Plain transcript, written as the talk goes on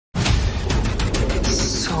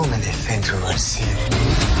so many things we will see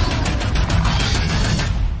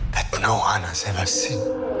that no one has ever seen.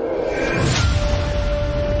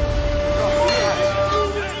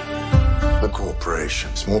 The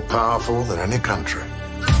corporation's more powerful than any country.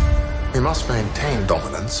 We must maintain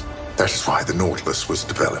dominance. That is why the Nautilus was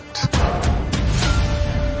developed.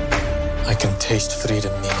 I can taste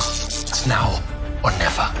freedom, Nemo. It's now or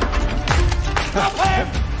never. Stop him!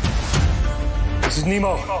 This is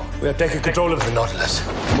Nemo. We are taking control of the Nautilus.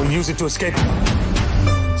 We'll use it to escape.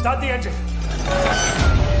 Start the engine.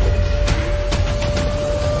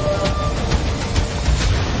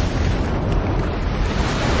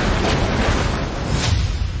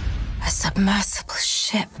 A submersible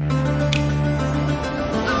ship.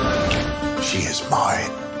 She is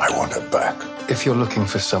mine. I want her back. If you're looking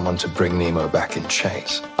for someone to bring Nemo back in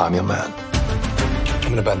chains, I'm your man. I'm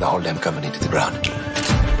gonna burn the whole damn company to the ground.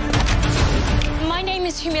 My name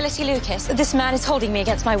is Humility Lucas. This man is holding me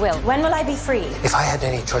against my will. When will I be free? If I had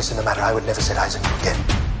any choice in the matter, I would never set eyes on you again.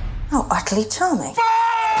 Oh, utterly charming.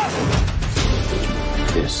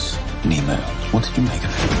 This Nemo, what did you make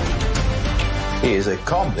of him? He is a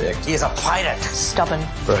convict. He is a pirate. Stubborn.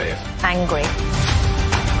 Brave. Angry.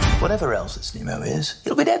 Whatever else this Nemo is,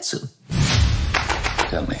 he'll be dead soon.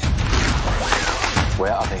 Tell me,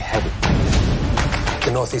 where are they headed?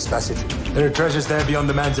 The Northeast Passage. There are treasures there beyond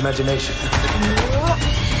the man's imagination.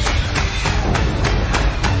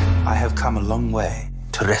 I have come a long way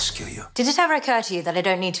to rescue you. Did it ever occur to you that I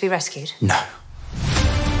don't need to be rescued? No.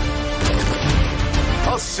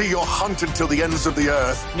 I'll see your hunt until the ends of the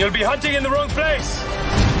earth. You'll be hunting in the wrong place.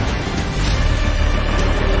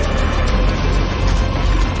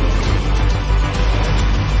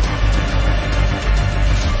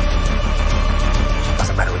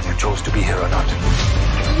 Doesn't matter whether you chose to be here or not.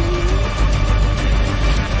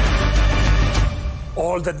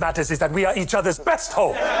 All that matters is that we are each other's best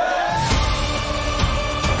hope.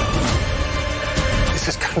 This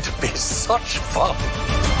is going to be such fun.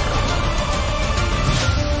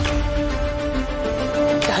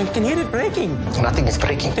 I can hear it breaking. Nothing is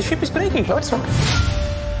breaking. The ship is breaking. No, it's not.